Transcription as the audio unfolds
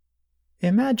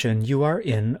Imagine you are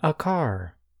in a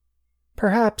car.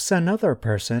 Perhaps another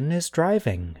person is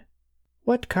driving.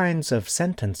 What kinds of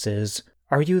sentences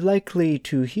are you likely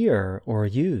to hear or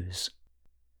use?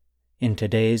 In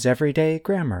today's Everyday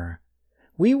Grammar,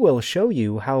 we will show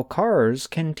you how cars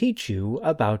can teach you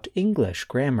about English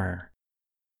grammar.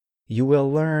 You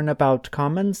will learn about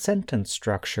common sentence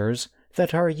structures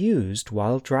that are used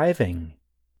while driving.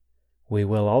 We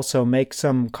will also make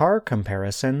some car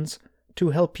comparisons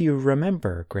to help you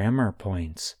remember grammar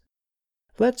points.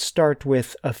 Let's start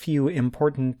with a few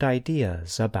important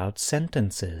ideas about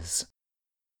sentences.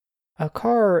 A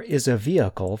car is a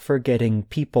vehicle for getting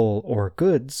people or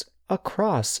goods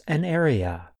across an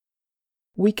area.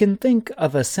 We can think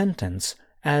of a sentence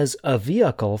as a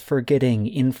vehicle for getting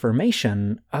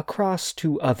information across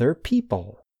to other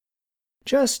people.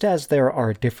 Just as there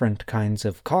are different kinds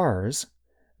of cars,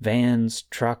 vans,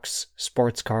 trucks,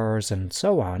 sports cars, and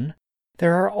so on,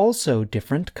 there are also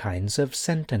different kinds of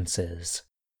sentences.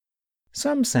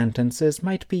 Some sentences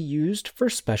might be used for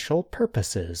special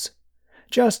purposes,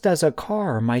 just as a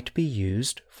car might be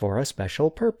used for a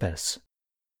special purpose.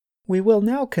 We will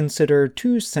now consider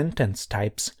two sentence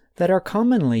types that are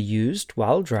commonly used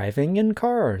while driving in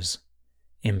cars: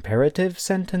 imperative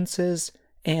sentences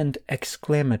and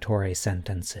exclamatory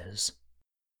sentences.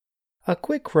 A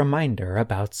quick reminder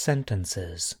about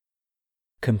sentences.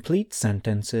 Complete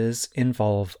sentences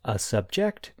involve a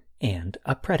subject and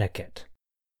a predicate.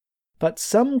 But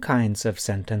some kinds of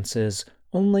sentences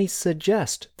only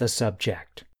suggest the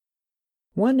subject.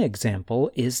 One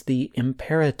example is the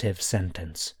imperative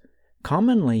sentence,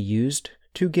 commonly used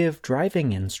to give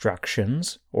driving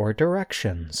instructions or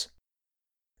directions.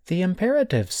 The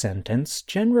imperative sentence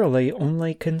generally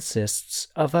only consists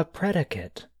of a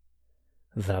predicate.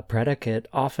 The predicate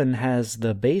often has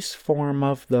the base form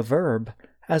of the verb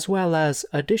as well as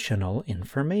additional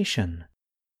information.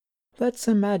 Let's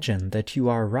imagine that you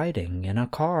are riding in a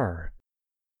car.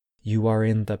 You are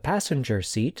in the passenger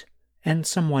seat and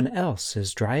someone else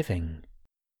is driving.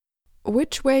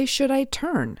 Which way should I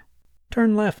turn?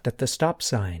 Turn left at the stop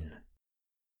sign.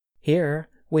 Here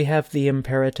we have the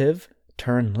imperative,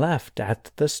 turn left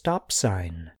at the stop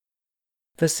sign.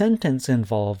 The sentence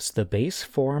involves the base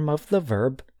form of the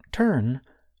verb turn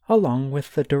along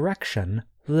with the direction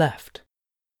left.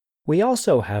 We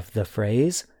also have the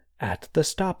phrase at the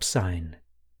stop sign.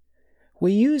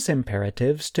 We use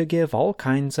imperatives to give all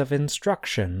kinds of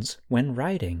instructions when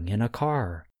riding in a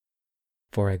car.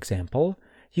 For example,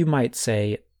 you might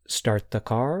say, start the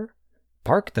car,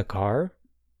 park the car,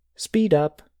 speed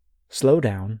up, slow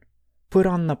down, put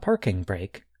on the parking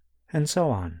brake, and so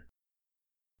on.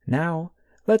 Now,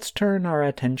 let's turn our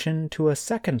attention to a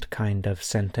second kind of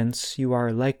sentence you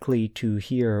are likely to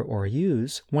hear or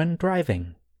use when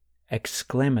driving: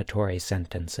 exclamatory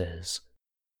sentences.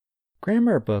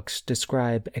 Grammar books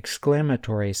describe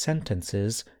exclamatory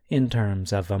sentences in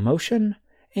terms of emotion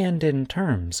and in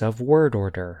terms of word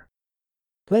order.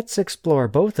 Let's explore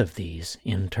both of these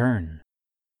in turn.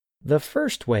 The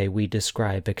first way we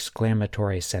describe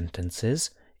exclamatory sentences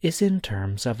is in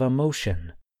terms of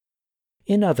emotion.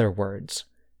 In other words,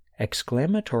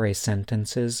 exclamatory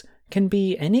sentences can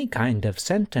be any kind of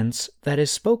sentence that is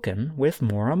spoken with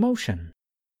more emotion.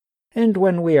 And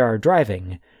when we are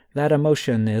driving, that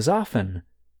emotion is often,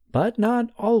 but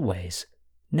not always,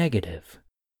 negative.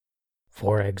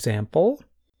 For example,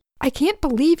 I can't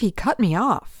believe he cut me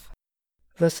off.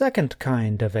 The second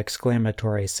kind of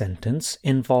exclamatory sentence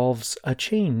involves a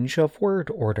change of word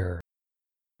order.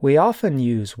 We often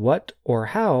use what or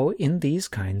how in these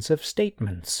kinds of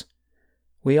statements.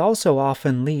 We also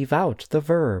often leave out the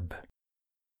verb.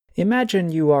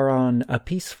 Imagine you are on a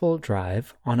peaceful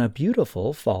drive on a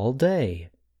beautiful fall day.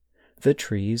 The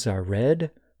trees are red,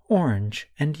 orange,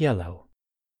 and yellow.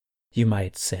 You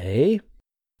might say,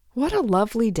 What a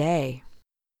lovely day.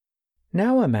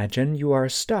 Now imagine you are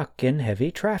stuck in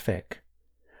heavy traffic.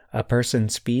 A person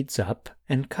speeds up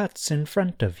and cuts in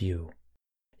front of you.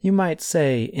 You might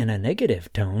say in a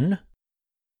negative tone,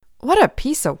 What a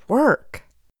piece of work.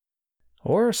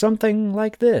 Or something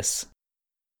like this.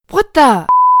 What the?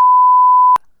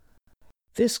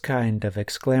 This kind of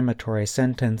exclamatory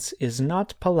sentence is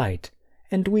not polite,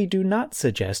 and we do not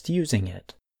suggest using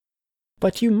it.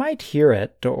 But you might hear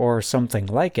it, or something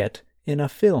like it, in a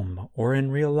film or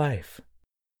in real life.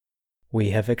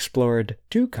 We have explored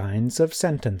two kinds of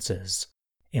sentences: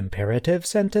 imperative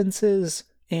sentences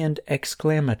and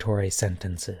exclamatory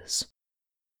sentences.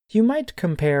 You might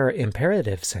compare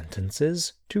imperative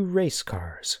sentences to race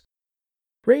cars.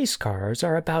 Race cars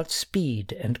are about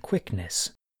speed and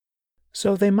quickness,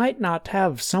 so they might not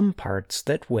have some parts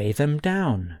that weigh them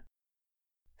down.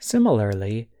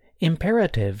 Similarly,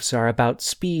 imperatives are about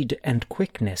speed and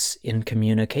quickness in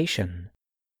communication.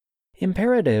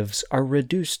 Imperatives are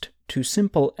reduced to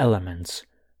simple elements,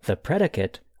 the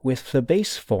predicate with the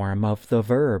base form of the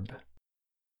verb.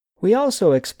 We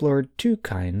also explored two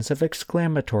kinds of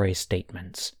exclamatory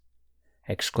statements.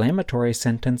 Exclamatory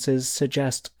sentences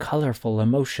suggest colorful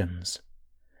emotions.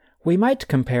 We might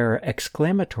compare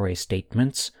exclamatory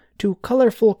statements to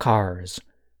colorful cars,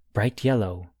 bright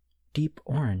yellow, deep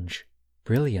orange,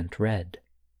 brilliant red.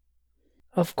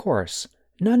 Of course,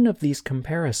 none of these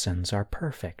comparisons are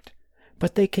perfect,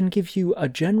 but they can give you a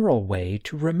general way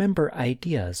to remember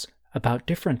ideas about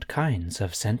different kinds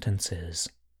of sentences.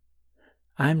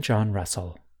 I'm John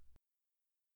Russell.